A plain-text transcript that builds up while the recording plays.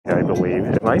believe.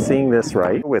 Am I seeing this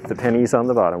right? With the pennies on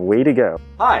the bottom. Way to go.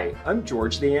 Hi, I'm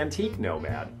George the Antique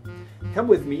Nomad. Come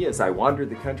with me as I wander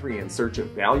the country in search of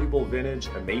valuable vintage,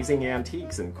 amazing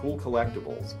antiques, and cool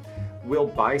collectibles. We'll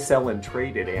buy, sell, and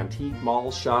trade at antique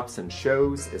malls, shops, and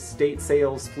shows, estate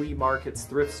sales, flea markets,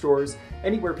 thrift stores,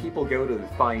 anywhere people go to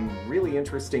find really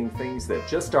interesting things that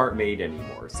just aren't made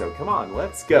anymore. So come on,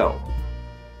 let's go.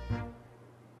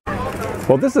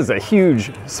 Well, this is a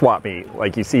huge swap meet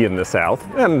like you see in the South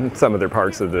and some other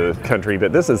parts of the country,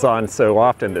 but this is on so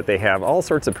often that they have all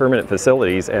sorts of permanent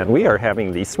facilities, and we are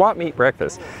having the swap meet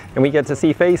breakfast and we get to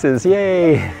see faces.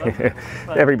 Yay!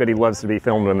 Everybody loves to be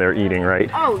filmed when they're eating, right?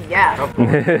 Oh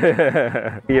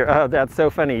yeah. Oh, that's so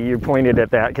funny you pointed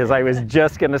at that, because I was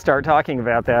just going to start talking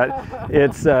about that.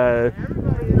 It's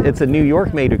a New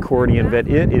York made accordion, but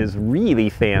it is really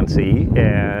fancy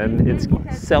and it's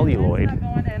celluloid.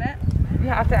 You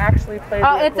have to actually play the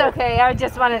accordion. It's okay.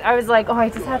 I was like, oh, I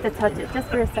just have to touch it just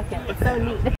for a second. It's so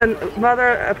neat. And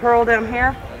mother of pearl down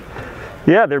here?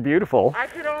 Yeah, they're beautiful. I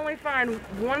could only find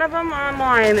one of them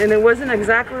online, and it wasn't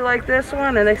exactly like this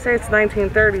one, and they say it's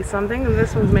 1930 something, and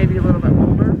this one's maybe a little bit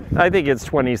older. I think it's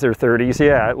 20s or 30s.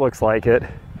 Yeah, it looks like it.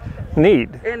 Neat.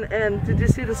 And did you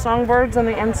see the songbirds on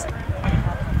the ends?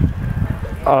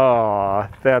 Oh,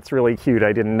 that's really cute.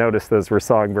 I didn't notice those were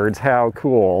songbirds. How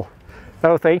cool.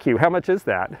 Oh, thank you. How much is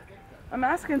that? I'm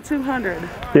asking 200.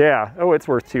 Yeah. Oh, it's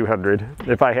worth 200.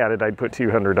 If I had it, I'd put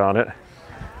 200 on it.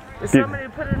 If somebody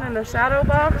put it in the shadow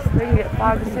box, they can get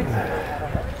 5 to 6.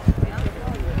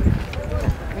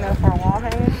 You know, for a wall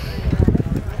hanging?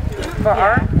 For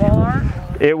art? Wall art?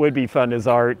 It would be fun as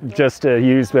art just to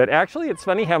use, but actually it's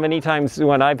funny how many times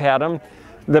when I've had them,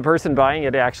 the person buying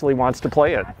it actually wants to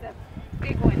play it.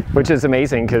 Which is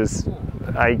amazing, because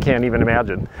I can't even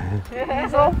imagine.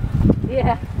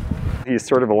 Yeah. He's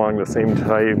sort of along the same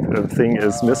type of thing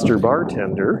as Mr.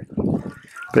 Bartender,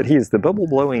 but he's the bubble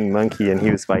blowing monkey, and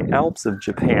he was by Alps of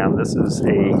Japan. This is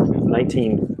a late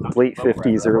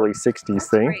 50s, early 60s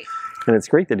thing. And it's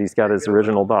great that he's got his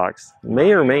original box.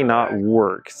 May or may not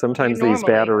work. Sometimes these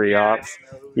battery ops,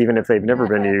 even if they've never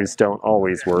been used, don't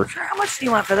always work. How much do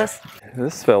you want for this?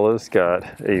 This fellow's got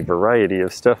a variety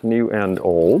of stuff, new and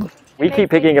old. We keep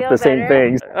picking up the same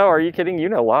things. Oh, are you kidding? You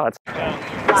know lots.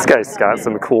 This guy's got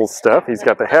some cool stuff. He's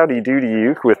got the Howdy Doody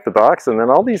Uke with the box, and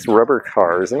then all these rubber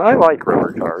cars. And I like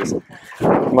rubber cars.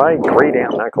 My great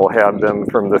aunt and uncle had them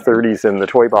from the 30s in the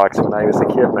toy box when I was a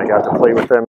kid, and I got to play with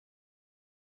them.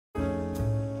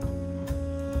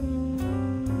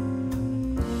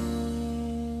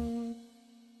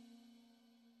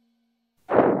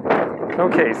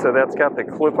 Okay, so that's got the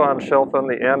clip-on shelf on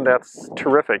the end. That's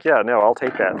terrific. Yeah, no, I'll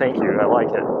take that. Thank you. I like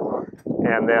it.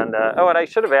 And then, oh, and I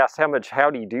should have asked how much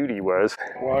Howdy Doody was.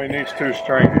 Well, he needs 2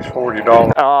 strings. It's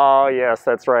 $40. Oh, yes,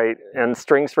 that's right. And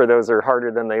strings for those are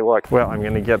harder than they look. Well, I'm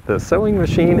going to get the sewing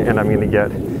machine, and I'm going to get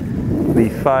the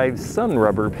 5 sun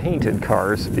rubber painted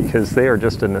cars, because they are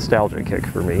just a nostalgia kick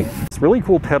for me. It's a really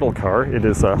cool pedal car. It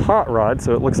is a hot rod,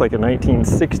 so it looks like a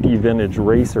 1960 vintage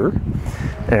racer.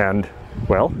 And,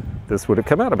 well, this would have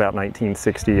come out about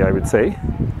 1960, I would say.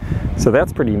 So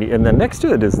that's pretty neat. And then next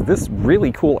to it is this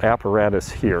really cool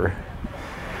apparatus here.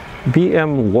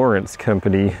 B.M. Lawrence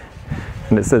Company,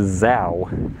 and it says ZOW.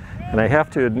 And I have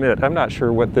to admit, I'm not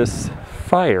sure what this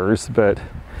fires, but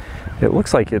it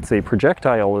looks like it's a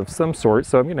projectile of some sort,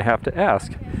 so I'm going to have to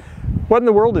ask, what in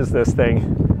the world is this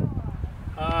thing?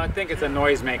 I think it's a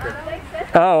noisemaker.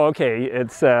 Oh, okay.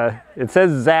 It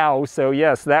says ZOW, so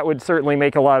yes, that would certainly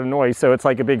make a lot of noise. So it's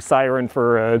like a big siren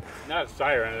for a... Not a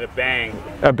siren, a bang.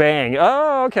 A bang.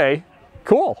 Oh, okay.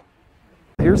 Cool.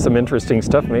 Here's some interesting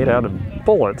stuff made out of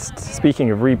bullets.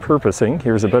 Speaking of repurposing,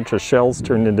 here's a bunch of shells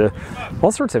turned into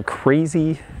all sorts of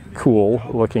crazy, cool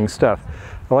looking stuff.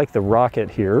 I like the rocket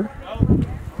here.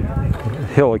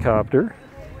 Helicopter.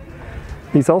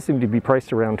 These all seem to be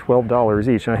priced around $12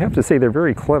 each, and I have to say they're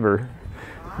very clever.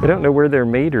 I don't know where they're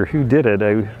made or who did it.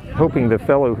 I'm hoping the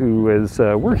fellow who is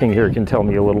working here can tell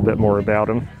me a little bit more about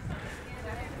them.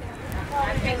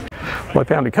 Well, I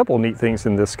found a couple neat things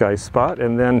in this guy's spot,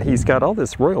 and then he's got all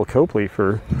this Royal Copley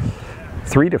for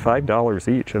 $3 to $5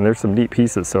 each, and there's some neat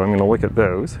pieces, so I'm going to look at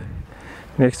those.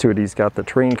 Next to it, he's got the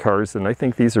train cars, and I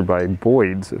think these are by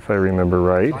Boyd's, if I remember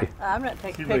right. I'm not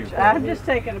taking a picture. I'm just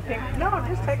taking a picture. No, I'm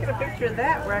just taking a picture of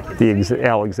that where I can see. The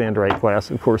Alexandrite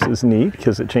glass, of course, is neat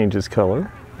because it changes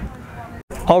color.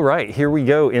 All right, here we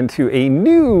go into a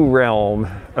new realm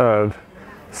of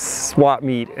swap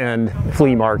meet and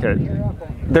flea market.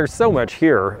 There's so much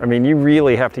here. I mean, you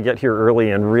really have to get here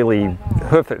early and really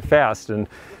hoof it fast. And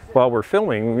while we're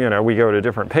filming, you know, we go at a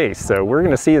different pace. So we're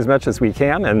going to see as much as we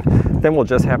can. And then we'll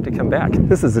just have to come back.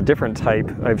 This is a different type.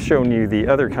 I've shown you the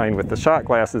other kind with the shot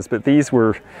glasses, but these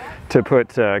were to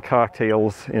put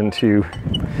cocktails into,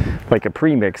 like a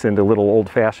premix into little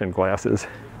old-fashioned glasses.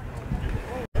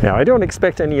 Now, I don't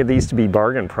expect any of these to be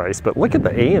bargain price, but look at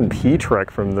the A&P truck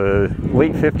from the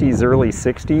late 50s, early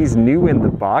 60s, new in the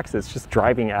box. It's just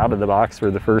driving out of the box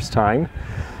for the first time.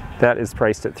 That is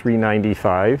priced at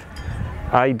 $395.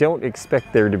 I don't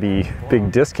expect there to be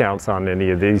big discounts on any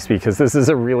of these because this is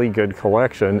a really good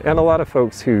collection, and a lot of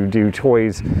folks who do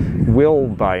toys will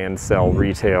buy and sell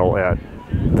retail at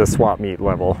the swap meet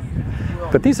level.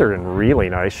 But these are in really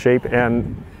nice shape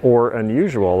or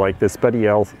unusual, like this Buddy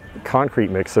L concrete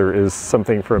mixer is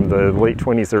something from the late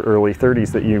 20s or early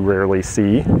 30s that you rarely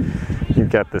see.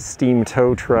 You've got the steam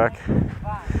tow truck,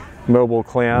 mobile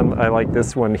clan. I like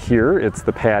this one here. It's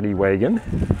the paddy wagon.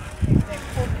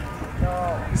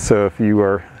 So if you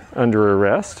are under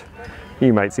arrest,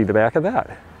 you might see the back of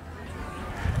that.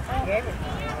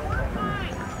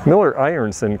 Miller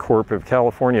Ironson Corp of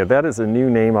California. That is a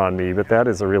new name on me, but that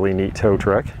is a really neat tow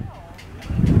truck.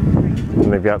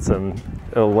 And they've got some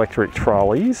electric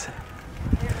trolleys.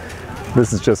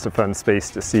 This is just a fun space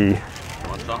to see.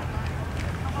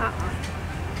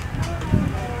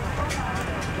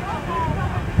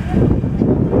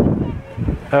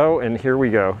 Oh, and here we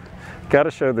go. Got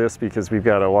to show this because we've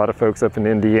got a lot of folks up in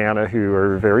Indiana who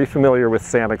are very familiar with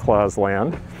Santa Claus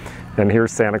land. And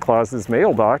here's Santa Claus's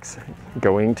mailbox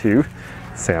going to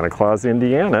Santa Claus,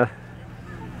 Indiana.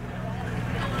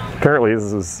 Apparently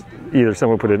this is either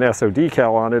someone put an SO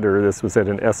decal on it or this was at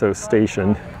an SO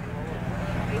station.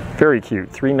 Very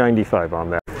cute, $395 on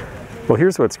that. Well,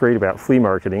 here's what's great about flea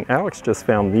marketing. Alex just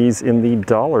found these in the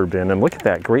dollar bin, and look at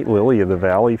that great Lily of the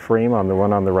Valley frame on the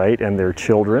one on the right, and their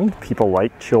children. People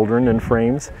like children in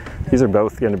frames. These are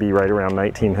both going to be right around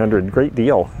 $1,900. Great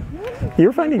deal.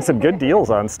 You're finding some good deals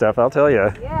on stuff, I'll tell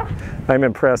you. Yeah. I'm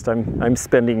impressed. I'm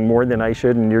spending more than I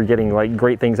should, and you're getting like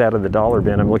great things out of the dollar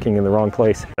bin. I'm looking in the wrong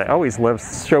place. I always love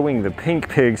showing the pink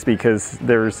pigs because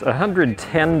there's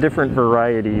 110 different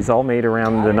varieties, all made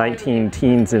around the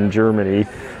 19-teens in Germany,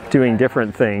 doing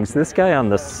different things. This guy on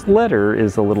the sledder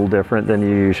is a little different than you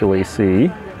usually see.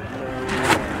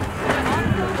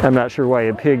 I'm not sure why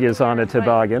a pig is on a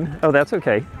toboggan. Oh, that's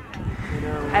okay.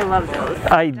 I love those.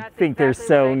 I think they're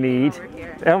so neat.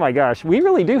 Oh my gosh, we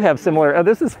really do have similar, oh,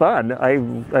 this is fun. I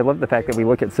love the fact that we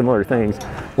look at similar things.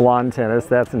 Lawn tennis,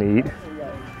 that's neat.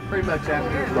 Pretty much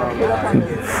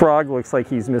after Frog looks like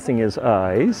he's missing his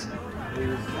eyes.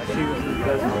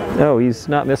 Oh, he's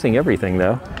not missing everything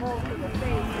though.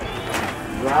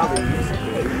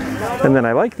 And then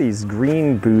I like these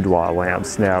green boudoir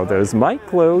lamps now. Those might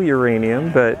glow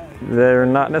uranium, but they're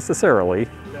not necessarily.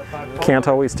 Can't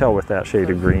always tell with that shade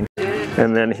of green.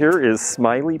 And then here is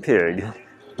Smiley Pig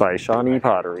by Shawnee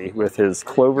Pottery with his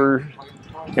clover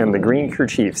and the green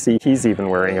kerchief. See, he's even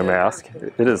wearing a mask.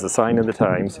 It is a sign of the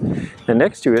times. And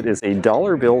next to it is a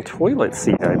dollar bill toilet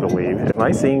seat, I believe. Am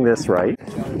I seeing this right?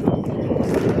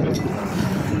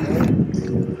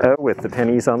 Oh, with the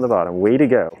pennies on the bottom. Way to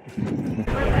go.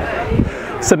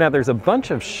 So now there's a bunch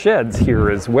of sheds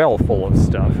here as well full of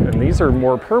stuff, and these are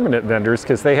more permanent vendors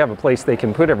because they have a place they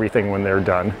can put everything when they're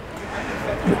done.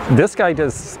 This guy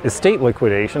does estate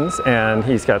liquidations, and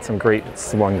he's got some great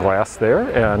swung glass there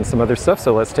and some other stuff,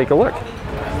 so let's take a look.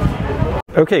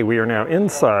 Okay, we are now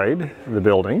inside the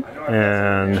building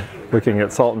and looking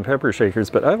at salt and pepper shakers,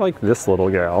 but I like this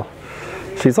little gal.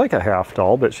 She's like a half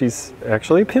doll, but she's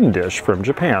actually a pin dish from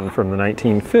Japan from the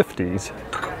 1950s.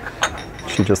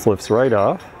 She just lifts right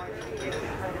off.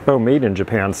 Oh, made in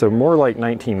Japan, so more like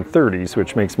 1930s,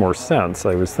 which makes more sense.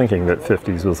 I was thinking that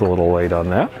 50s was a little late on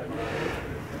that.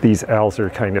 These owls are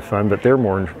kind of fun, but they're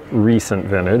more recent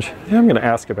vintage. Yeah, I'm going to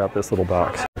ask about this little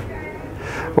box.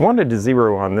 I wanted to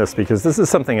zero on this because this is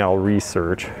something I'll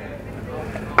research.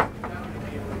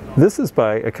 This is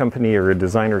by a company or a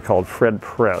designer called Fred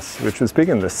Press, which was big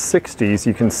in the 60s.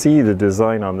 You can see the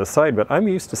design on the side, but I'm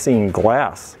used to seeing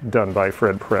glass done by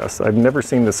Fred Press. I've never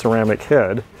seen the ceramic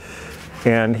head.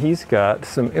 And he's got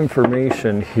some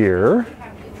information here.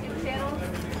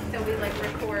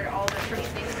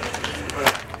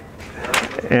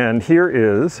 And here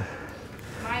is,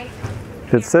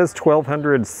 it says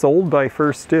 1,200 sold by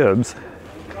First Dibs.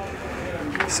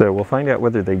 So we'll find out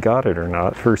whether they got it or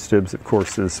not. First Dibs, of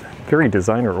course, is very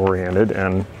designer oriented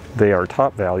and they are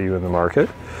top value in the market.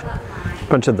 A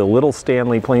bunch of the little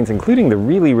Stanley planes, including the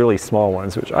really, really small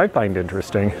ones, which I find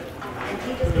interesting.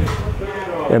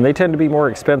 And they tend to be more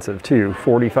expensive too.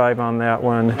 $45 on that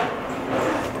one.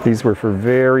 These were for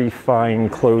very fine,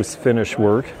 close finish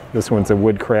work. This one's a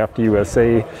Woodcraft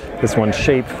USA. This one's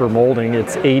shaped for molding.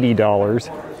 It's $80.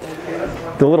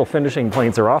 The little finishing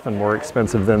planes are often more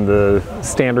expensive than the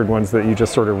standard ones that you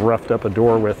just sort of roughed up a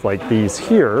door with, like these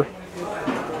here.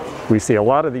 We see a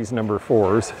lot of these number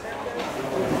 4s.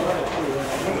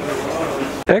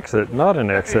 Exit, not an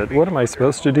exit. What am I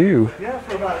supposed to do? Yeah,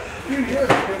 for about a few years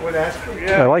it would ask for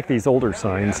I like these older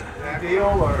signs. deal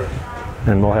or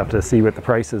And we'll have to see what the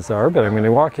prices are, but I'm going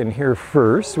to walk in here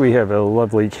first. We have a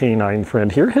lovely canine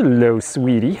friend here. Hello,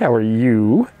 sweetie. How are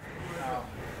you?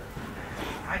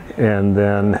 And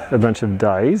then a bunch of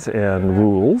dies and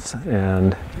rules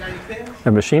and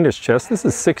a machinist chest. This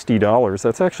is $60.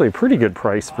 That's actually a pretty good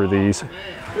price for these.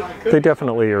 They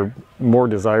definitely are more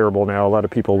desirable now. A lot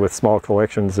of people with small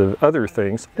collections of other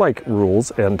things, like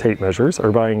rules and tape measures,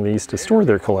 are buying these to store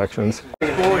their collections.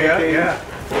 oh yeah.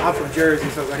 I'm from Jersey,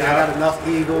 so it's like I got enough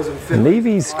Eagles and Phillies.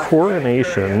 Navy's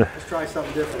Coronation Let's try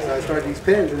something different. So I started these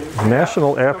pins. And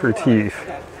National Aperitif.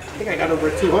 I think I got over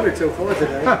 200 so far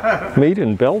today. Made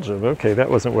in Belgium. Okay, that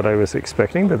wasn't what I was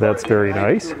expecting, but that's very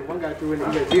nice. One guy threw in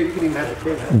the here. You can even have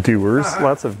the pin. Doers.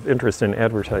 Lots of interest in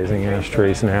advertising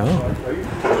ashtrays now.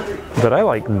 But I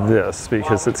like this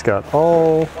because it's got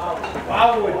all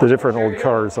the different old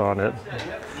cars on it.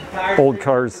 Old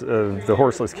cars of the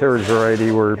horseless carriage variety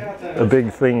were a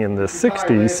big thing in the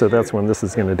 60s, so that's when this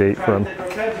is going to date from.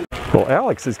 Well,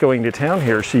 Alex is going to town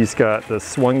here. She's got the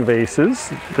swung vases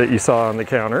that you saw on the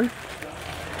counter.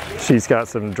 She's got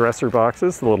some dresser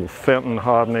boxes, the little Fenton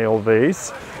hobnail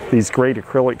vase, these great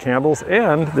acrylic candles,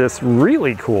 and this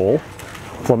really cool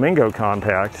flamingo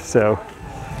compact. So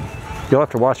you'll have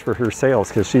to watch for her sales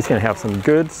because she's going to have some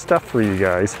good stuff for you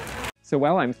guys. So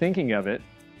while I'm thinking of it,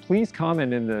 please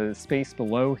comment in the space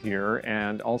below here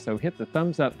and also hit the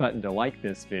thumbs up button to like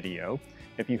this video.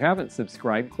 If you haven't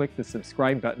subscribed, click the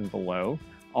subscribe button below.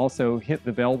 Also hit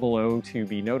the bell below to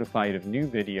be notified of new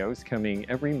videos coming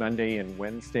every Monday and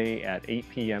Wednesday at 8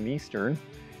 p.m. Eastern.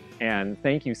 And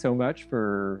thank you so much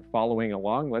for following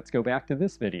along. Let's go back to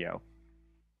this video.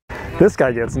 This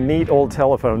guy gets neat old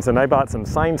telephones, and I bought some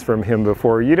signs from him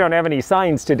before. You don't have any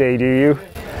signs today, do you?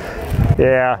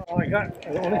 Yeah.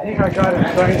 the only thing I got in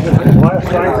signs is the last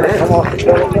signs that come off the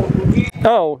telephone.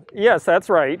 Oh, yes, that's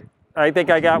right. I think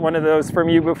I got one of those from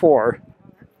you before.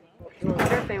 I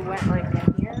wonder if they went like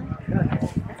in here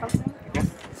or something.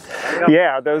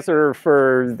 Yeah, those are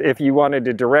for if you wanted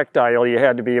to direct dial, you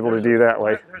had to be able to do that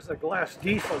way. There's a glass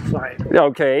diesel sign.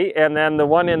 Okay, and then the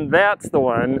one in that's the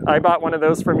one. I bought one of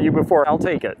those from you before. I'll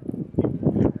take it.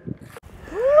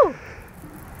 Woo!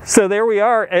 So there we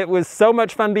are. It was so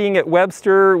much fun being at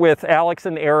Webster with Alex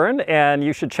and Erin, and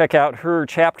you should check out her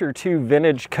Chapter 2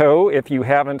 Vintage Co. if you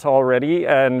haven't already.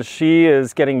 And she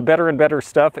is getting better and better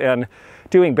stuff and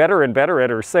doing better and better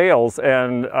at her sales.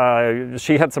 And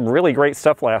she had some really great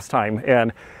stuff last time,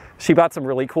 and she bought some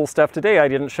really cool stuff today. I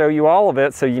didn't show you all of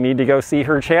it, so you need to go see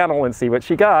her channel and see what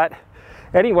she got.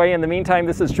 Anyway, in the meantime,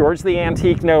 this is George the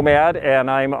Antique Nomad, and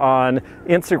I'm on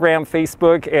Instagram,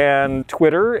 Facebook, and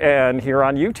Twitter, and here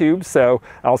on YouTube. So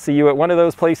I'll see you at one of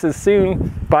those places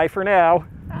soon. Bye for now.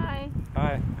 Bye.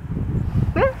 Bye.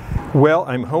 Well,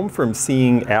 I'm home from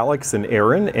seeing Alex and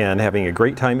Erin and having a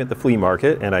great time at the flea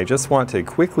market, and I just want to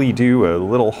quickly do a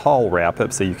little haul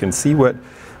wrap-up so you can see what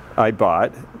I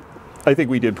bought. I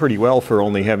think we did pretty well for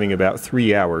only having about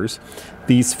 3 hours.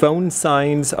 These phone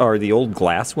signs are the old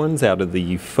glass ones out of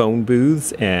the phone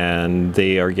booths, and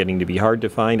they are getting to be hard to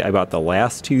find. I bought the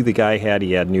last two the guy had.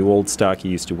 He had new old stock. He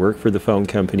used to work for the phone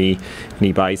company, and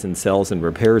he buys and sells and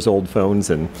repairs old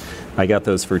phones, and I got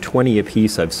those for 20 a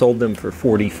piece. I've sold them for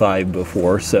 45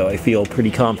 before, so I feel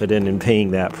pretty confident in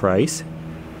paying that price.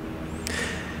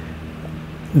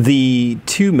 The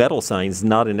two metal signs,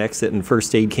 Not an Exit and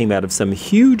First Aid, came out of some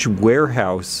huge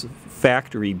warehouse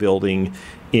factory building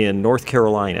in North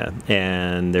Carolina,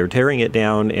 and they're tearing it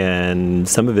down, and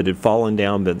some of it had fallen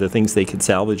down, but the things they could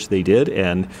salvage they did,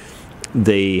 and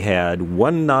they had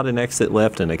one Not an Exit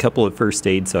left and a couple of First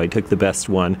Aid, so I took the best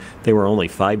one. They were only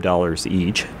 $5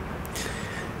 each.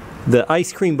 The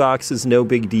ice cream box is no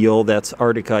big deal. That's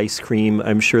Arctic ice cream.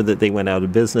 I'm sure that they went out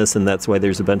of business, and that's why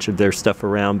there's a bunch of their stuff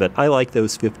around, but I like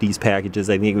those 50s packages.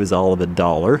 I think it was all of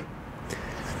 $1.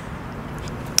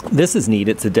 This is neat.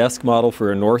 It's a desk model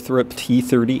for a Northrop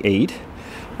T-38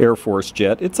 Air Force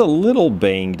jet. It's a little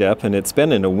banged up, and it's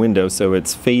been in a window, so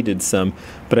it's faded some,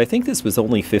 but I think this was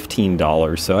only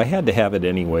 $15, so I had to have it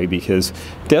anyway because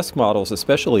desk models,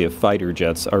 especially of fighter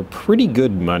jets, are pretty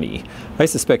good money. I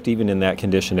suspect even in that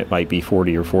condition it might be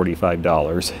 $40 or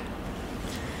 $45.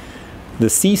 The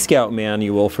Sea Scout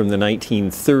manual from the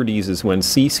 1930s is when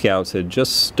Sea Scouts had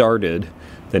just started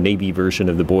the Navy version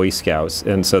of the Boy Scouts,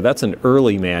 and so that's an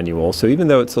early manual. So even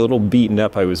though it's a little beaten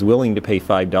up, I was willing to pay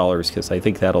 $5 because I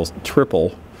think that'll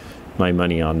triple my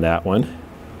money on that one.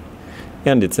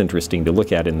 And it's interesting to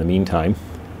look at in the meantime.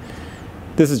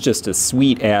 This is just a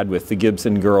sweet ad with the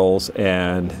Gibson Girls,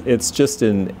 and it's just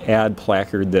an ad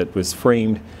placard that was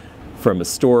framed from a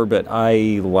store, but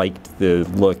I liked the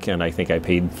look and I think I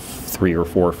paid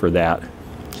 $3 or $4 for that.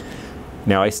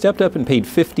 Now I stepped up and paid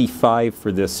 $55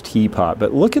 for this teapot,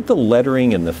 but look at the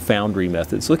lettering and the foundry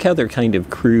methods. Look how they're kind of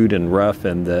crude and rough,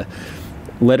 and the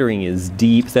lettering is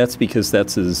deep. That's because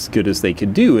that's as good as they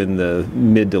could do in the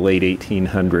mid to late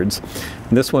 1800s.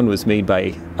 And this one was made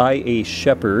by I.A.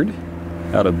 Shepherd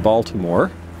out of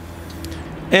Baltimore.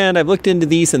 And I've looked into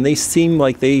these and they seem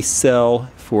like they sell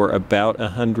for about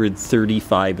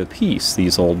 $135 a piece.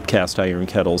 These old cast iron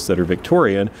kettles that are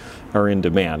Victorian are in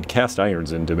demand. Cast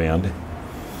iron's in demand.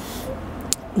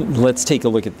 Let's take a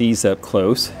look at these up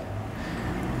close.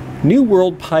 New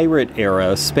World Pirate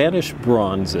era Spanish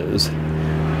bronzes.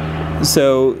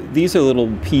 So these are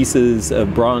little pieces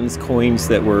of bronze coins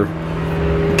that were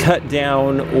cut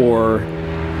down or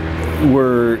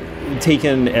were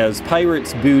taken as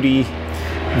pirates' booty.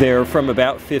 They're from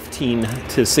about 15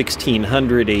 to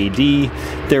 1600 AD.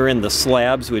 They're in the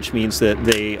slabs, which means that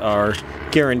they are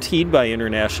guaranteed by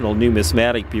International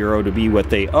Numismatic Bureau to be what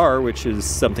they are, which is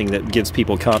something that gives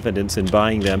people confidence in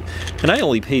buying them. And I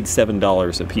only paid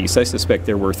 $7 a piece. I suspect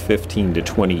they're worth 15 to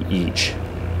 20 each.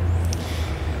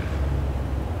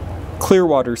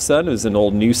 Clearwater Sun is an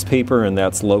old newspaper, and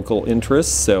that's local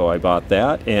interest, so I bought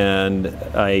that. And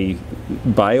I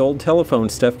buy old telephone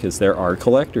stuff because there are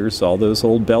collectors, all those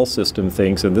old Bell system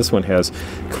things, and this one has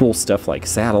cool stuff like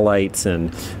satellites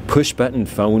and push button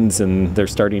phones, and they're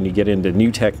starting to get into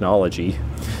new technology.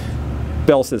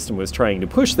 Bell system was trying to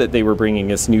push that they were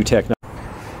bringing us new technology.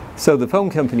 So the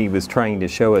phone company was trying to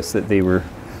show us that they were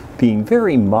being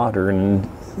very modern,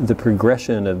 the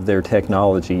progression of their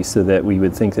technology, so that we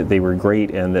would think that they were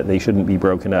great and that they shouldn't be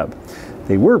broken up.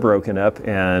 They were broken up,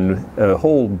 and a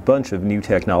whole bunch of new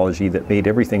technology that made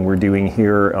everything we're doing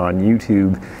here on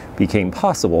YouTube became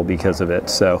possible because of it.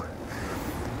 So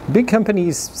big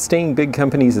companies, staying big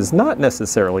companies is not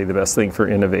necessarily the best thing for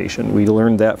innovation. We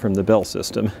learned that from the Bell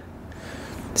system.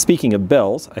 Speaking of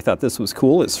bells, I thought this was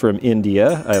cool. It's from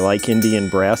India. I like Indian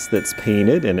brass that's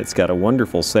painted, and it's got a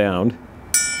wonderful sound.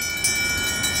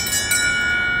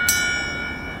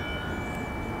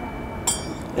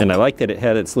 And I like that it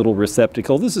had its little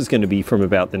receptacle. This is going to be from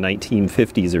about the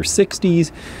 1950s or 60s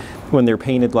when they're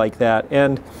painted like that.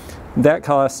 And that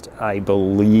cost, I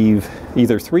believe,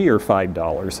 either $3 or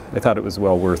 $5. I thought it was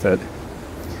well worth it.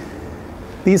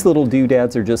 These little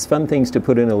doodads are just fun things to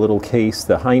put in a little case.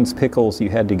 The Heinz pickles, you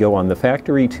had to go on the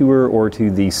factory tour or to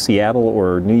the Seattle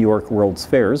or New York World's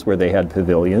Fairs where they had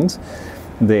pavilions.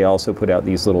 They also put out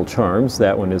these little charms.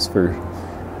 That one is for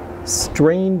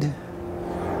strained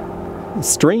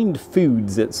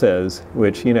foods, it says,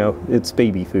 which, you know, it's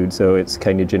baby food, so it's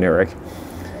kind of generic.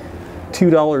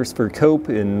 $2 for Cope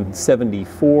in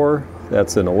 '74.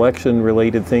 That's an election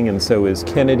related thing, and so is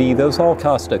Kennedy. Those all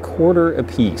cost $1/4 a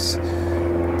piece.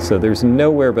 So there's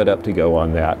nowhere but up to go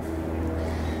on that.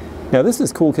 Now this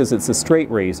is cool because it's a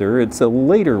straight razor. It's a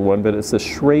later one, but it's a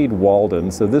Schrade Walden.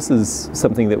 So this is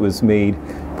something that was made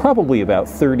probably about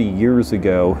 30 years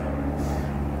ago.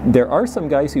 There are some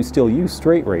guys who still use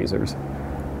straight razors.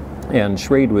 And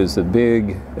Schrade was a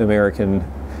big American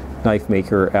knife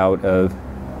maker out of,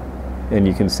 and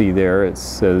you can see there it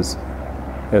says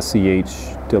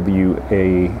SCHWAL,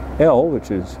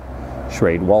 which is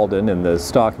Schrade Walden, and the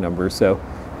stock number. So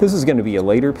this is going to be a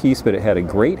later piece, but it had a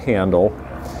great handle,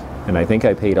 and I think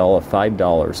I paid all of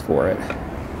 $5 for it.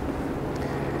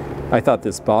 I thought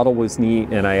this bottle was neat,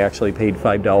 and I actually paid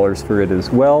 $5 for it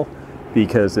as well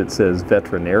because it says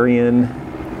veterinarian,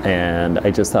 and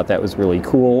I just thought that was really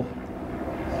cool.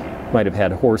 Might have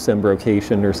had horse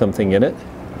embrocation or something in it.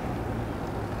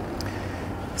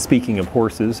 Speaking of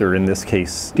horses, or in this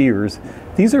case steers,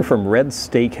 these are from Red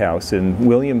Steakhouse in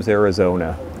Williams,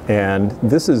 Arizona. And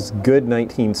this is good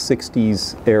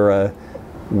 1960s era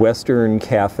Western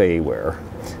cafe ware.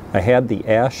 I had the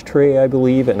ashtray, I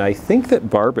believe, and I think that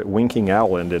Barb at Winking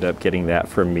Owl ended up getting that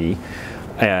from me.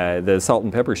 The salt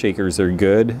and pepper shakers are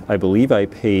good. I believe I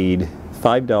paid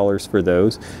 $5 for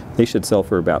those. They should sell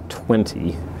for about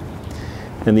 $20.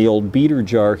 And the old beater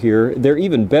jar here, they're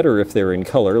even better if they're in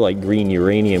color, like green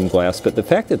uranium glass, but the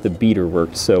fact that the beater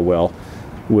worked so well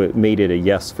made it a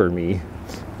yes for me.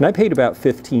 And I paid about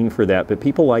 $15 for that, but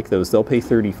people like those. They'll pay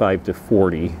 $35 to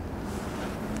 $40.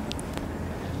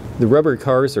 The rubber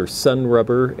cars are Sun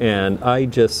Rubber, and I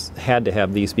just had to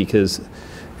have these because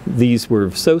these were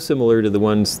so similar to the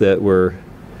ones that were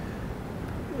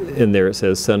in there. It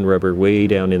says Sun Rubber way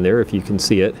down in there, if you can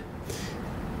see it.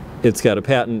 It's got a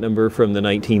patent number from the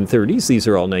 1930s. These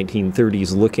are all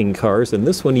 1930s looking cars, and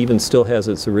this one even still has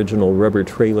its original rubber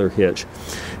trailer hitch.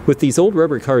 With these old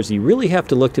rubber cars, you really have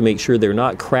to look to make sure they're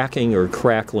not cracking or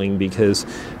crackling, because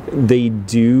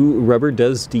rubber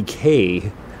does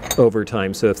decay over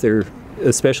time. So if they're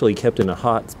especially kept in a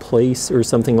hot place or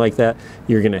something like that,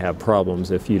 you're going to have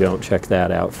problems if you don't check that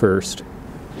out first.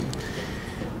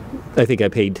 I think I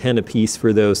paid 10 a piece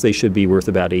for those. They should be worth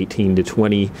about 18 to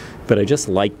 20, but I just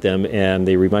liked them, and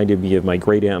they reminded me of my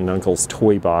great aunt and uncle's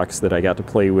toy box that I got to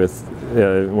play with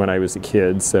when I was a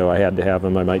kid, so I had to have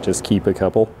them. I might just keep a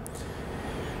couple.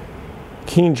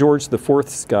 King George IV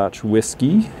Scotch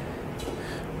whiskey.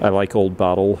 I like old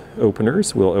bottle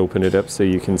openers. We'll open it up so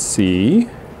you can see.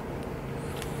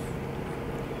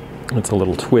 It's a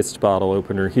little twist bottle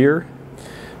opener here.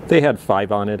 They had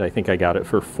 5 on it. I think I got it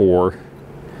for 4.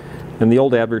 And the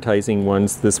old advertising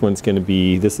ones, this one's going to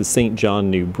be, this is St. John,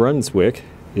 New Brunswick,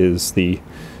 is the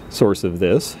source of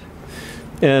this.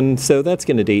 And so that's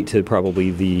going to date to probably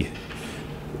the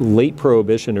late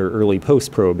Prohibition or early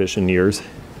post-Prohibition years.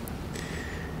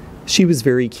 She was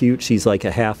very cute. She's like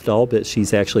a half doll, but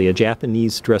she's actually a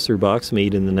Japanese dresser box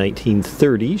made in the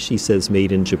 1930s. She says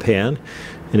made in Japan.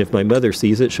 And if my mother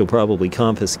sees it, she'll probably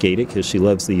confiscate it because she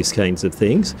loves these kinds of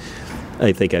things.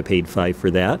 I think I paid 5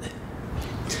 for that.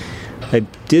 I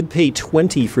did pay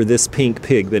 20 for this pink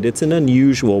pig, but it's an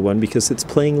unusual one because it's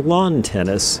playing lawn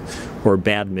tennis, or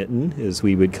badminton as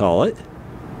we would call it.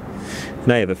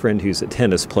 And I have a friend who's a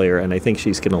tennis player, and I think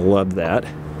she's going to love that.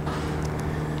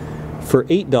 For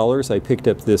 $8 I picked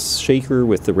up this shaker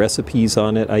with the recipes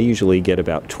on it. I usually get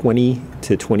about 20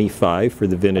 to 25 for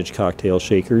the vintage cocktail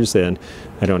shakers, and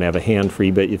I don't have a hand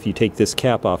free, but if you take this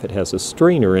cap off, it has a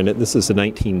strainer in it. This is the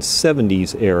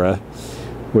 1970s era,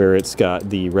 where it's got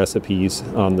the recipes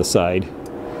on the side.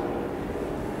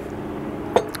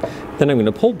 Then I'm going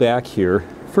to pull back here.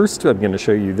 First I'm going to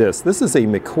show you this. This is a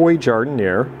McCoy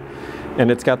Jardiniere,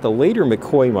 and it's got the later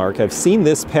McCoy mark. I've seen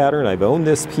this pattern, I've owned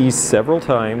this piece several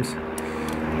times,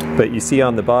 but you see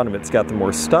on the bottom it's got the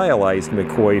more stylized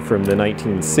McCoy from the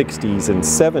 1960s and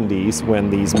 70s when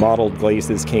these mottled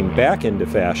glazes came back into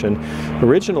fashion.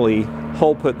 Originally,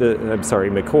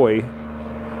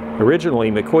 Originally,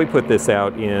 McCoy put this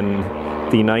out in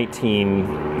the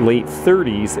late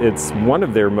 30s. It's one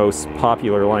of their most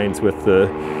popular lines with the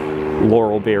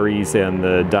laurel berries and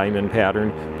the diamond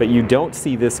pattern, but you don't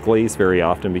see this glaze very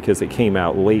often because it came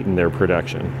out late in their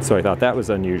production. So I thought that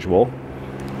was unusual.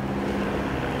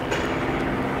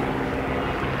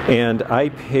 And I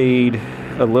paid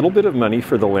a little bit of money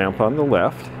for the lamp on the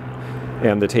left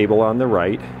and the table on the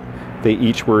right. They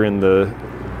each were in the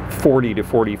 $40 to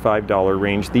 $45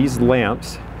 range. These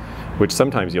lamps, which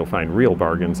sometimes you'll find real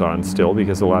bargains on still,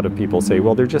 because a lot of people say,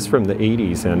 well, they're just from the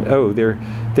 80s, and oh,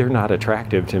 they're not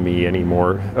attractive to me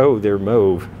anymore. Oh, they're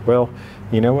mauve. Well,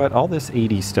 you know what? All this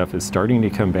 80s stuff is starting to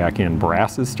come back in.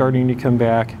 Brass is starting to come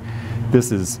back.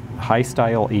 This is high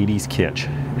style 80s kitsch,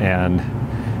 and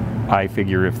I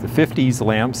figure if the 50s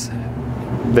lamps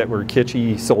that were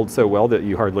kitschy sold so well that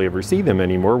you hardly ever see them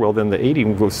anymore, well then the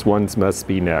 80s ones must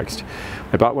be next.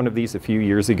 I bought one of these a few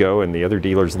years ago and the other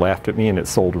dealers laughed at me, and it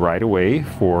sold right away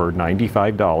for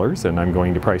 $95, and I'm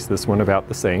going to price this one about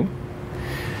the same.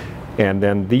 And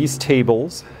then these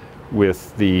tables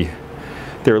with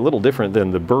they're a little different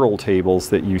than the burl tables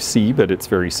that you see, but it's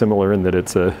very similar in that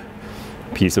it's a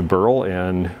piece of burl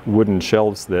and wooden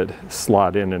shelves that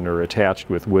slot in and are attached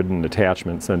with wooden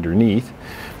attachments underneath.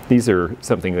 These are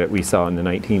something that we saw in the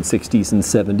 1960s and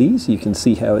 70s. You can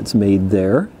see how it's made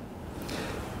there.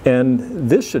 And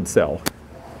this should sell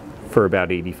for about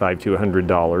 $85 to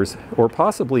 $100, or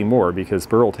possibly more, because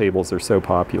burl tables are so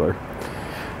popular.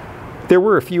 There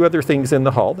were a few other things in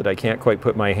the haul that I can't quite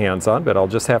put my hands on, but I'll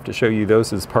just have to show you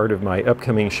those as part of my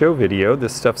upcoming show video.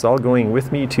 This stuff's all going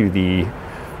with me to the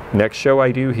next show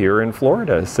I do here in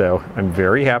Florida, so I'm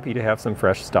very happy to have some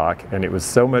fresh stock, and it was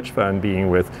so much fun being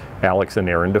with Alex and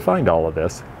Aaron to find all of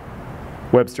this.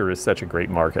 Webster is such a great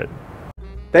market.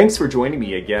 Thanks for joining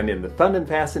me again in the fun and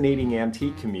fascinating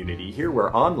antique community, here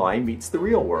where online meets the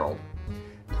real world.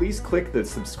 Please click the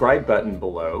subscribe button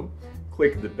below,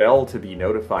 click the bell to be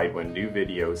notified when new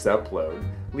videos upload,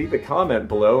 leave a comment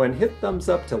below, and hit thumbs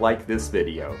up to like this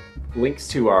video. Links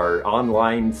to our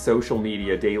online social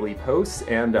media daily posts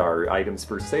and our items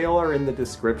for sale are in the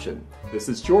description. This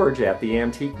is George at the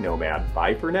Antique Nomad.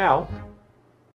 Bye for now.